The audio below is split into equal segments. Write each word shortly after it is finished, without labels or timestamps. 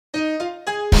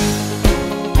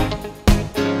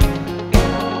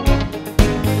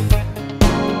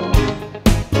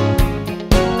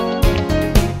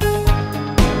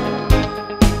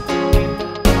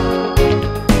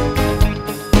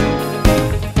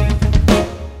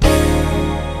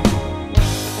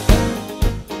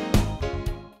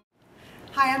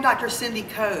I'm Dr. Cindy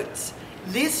Coates.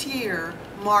 This year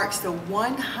marks the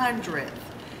 100th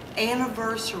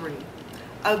anniversary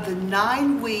of the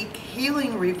 9-week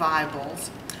healing revivals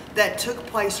that took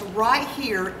place right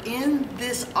here in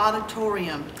this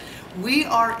auditorium. We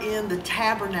are in the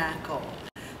Tabernacle.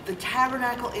 The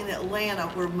Tabernacle in Atlanta,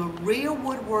 where Maria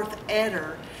Woodworth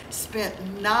Etter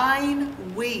spent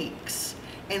 9 weeks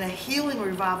in a healing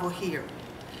revival here.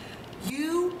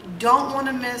 You don't want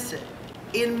to miss it.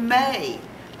 In May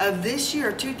of this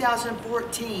year,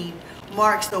 2014,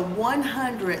 marks the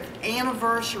 100th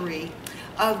anniversary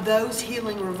of those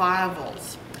healing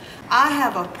revivals. I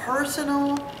have a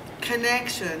personal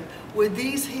connection with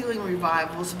these healing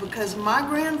revivals because my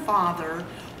grandfather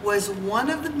was one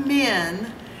of the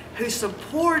men who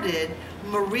supported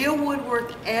Maria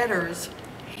Woodworth Etter's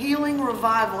healing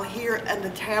revival here at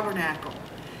the Tabernacle.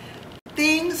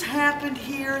 Things happened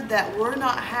here that were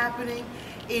not happening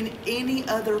in any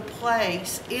other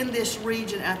place in this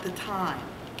region at the time.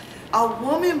 A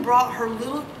woman brought her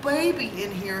little baby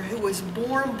in here who was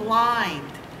born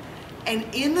blind. And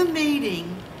in the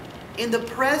meeting, in the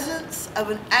presence of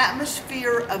an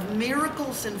atmosphere of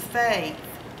miracles and faith,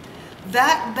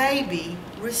 that baby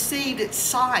received its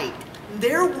sight.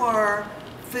 There were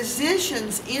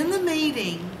physicians in the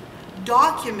meeting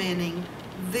documenting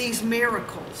these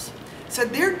miracles. So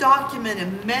they're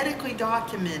documented, medically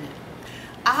documented.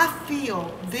 I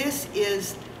feel this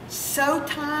is so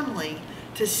timely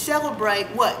to celebrate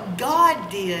what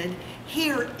God did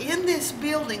here in this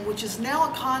building, which is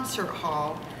now a concert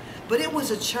hall, but it was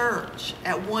a church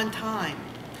at one time.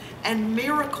 And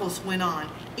miracles went on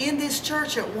in this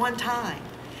church at one time.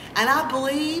 And I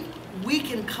believe we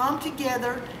can come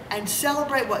together and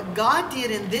celebrate what God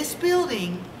did in this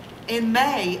building in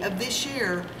May of this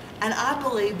year. And I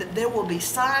believe that there will be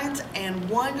signs and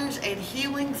wonders and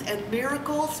healings and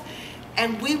miracles.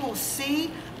 And we will see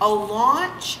a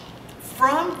launch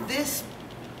from this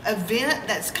event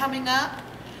that's coming up.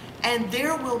 And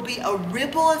there will be a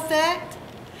ripple effect.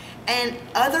 And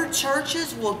other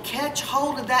churches will catch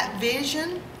hold of that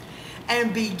vision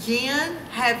and begin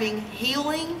having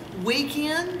healing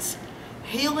weekends,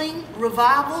 healing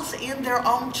revivals in their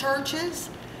own churches.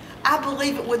 I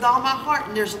believe it with all my heart,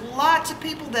 and there's lots of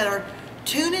people that are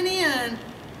tuning in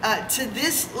to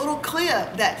this little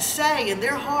clip that say in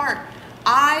their heart,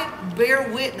 I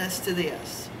bear witness to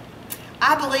this.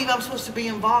 I believe I'm supposed to be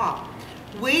involved.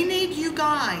 We need you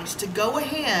guys to go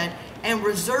ahead and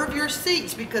reserve your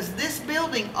seats because this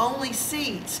building only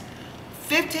seats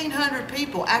 1,500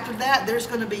 people. After that, there's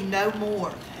going to be no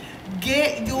more.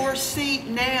 Get your seat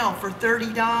now for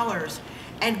 $30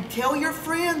 and tell your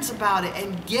friends about it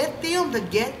and get them to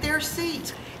get their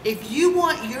seats. If you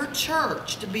want your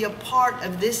church to be a part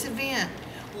of this event,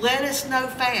 let us know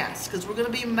fast because we're going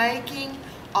to be making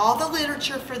all the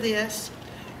literature for this.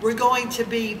 We're going to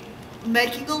be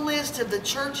making a list of the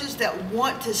churches that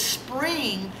want to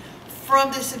spring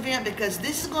from this event because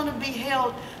this is going to be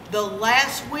held the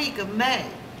last week of May.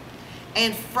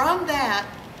 And from that,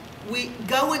 we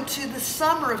go into the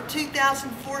summer of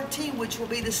 2014, which will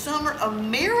be the summer of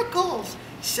miracles.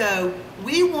 So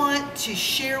we want to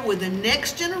share with the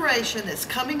next generation that's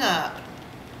coming up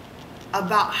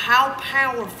about how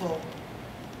powerful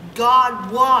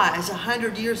God was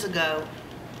 100 years ago.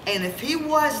 And if he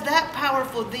was that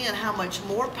powerful then, how much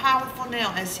more powerful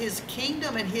now as his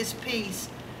kingdom and his peace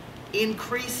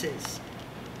increases.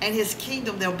 And his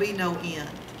kingdom, there'll be no end.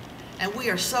 And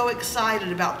we are so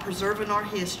excited about preserving our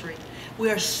history. We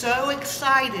are so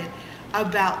excited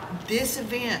about this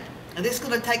event. And this is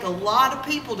going to take a lot of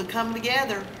people to come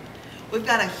together. We've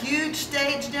got a huge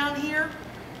stage down here.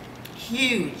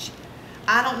 Huge.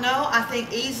 I don't know. I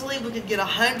think easily we could get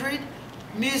 100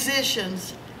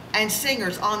 musicians and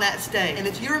singers on that stage. And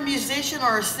if you're a musician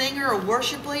or a singer or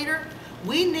worship leader,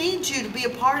 we need you to be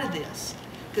a part of this.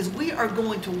 Because we are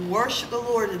going to worship the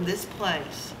Lord in this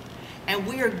place. And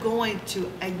we are going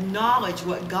to acknowledge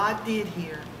what God did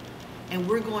here. And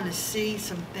we're going to see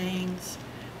some things.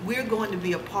 We're going to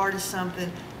be a part of something.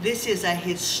 This is a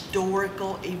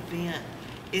historical event.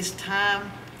 It's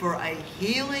time for a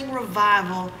healing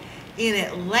revival in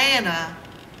Atlanta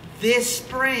this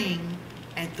spring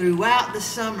and throughout the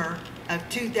summer of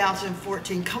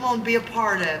 2014. Come on, be a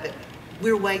part of it.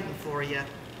 We're waiting for you.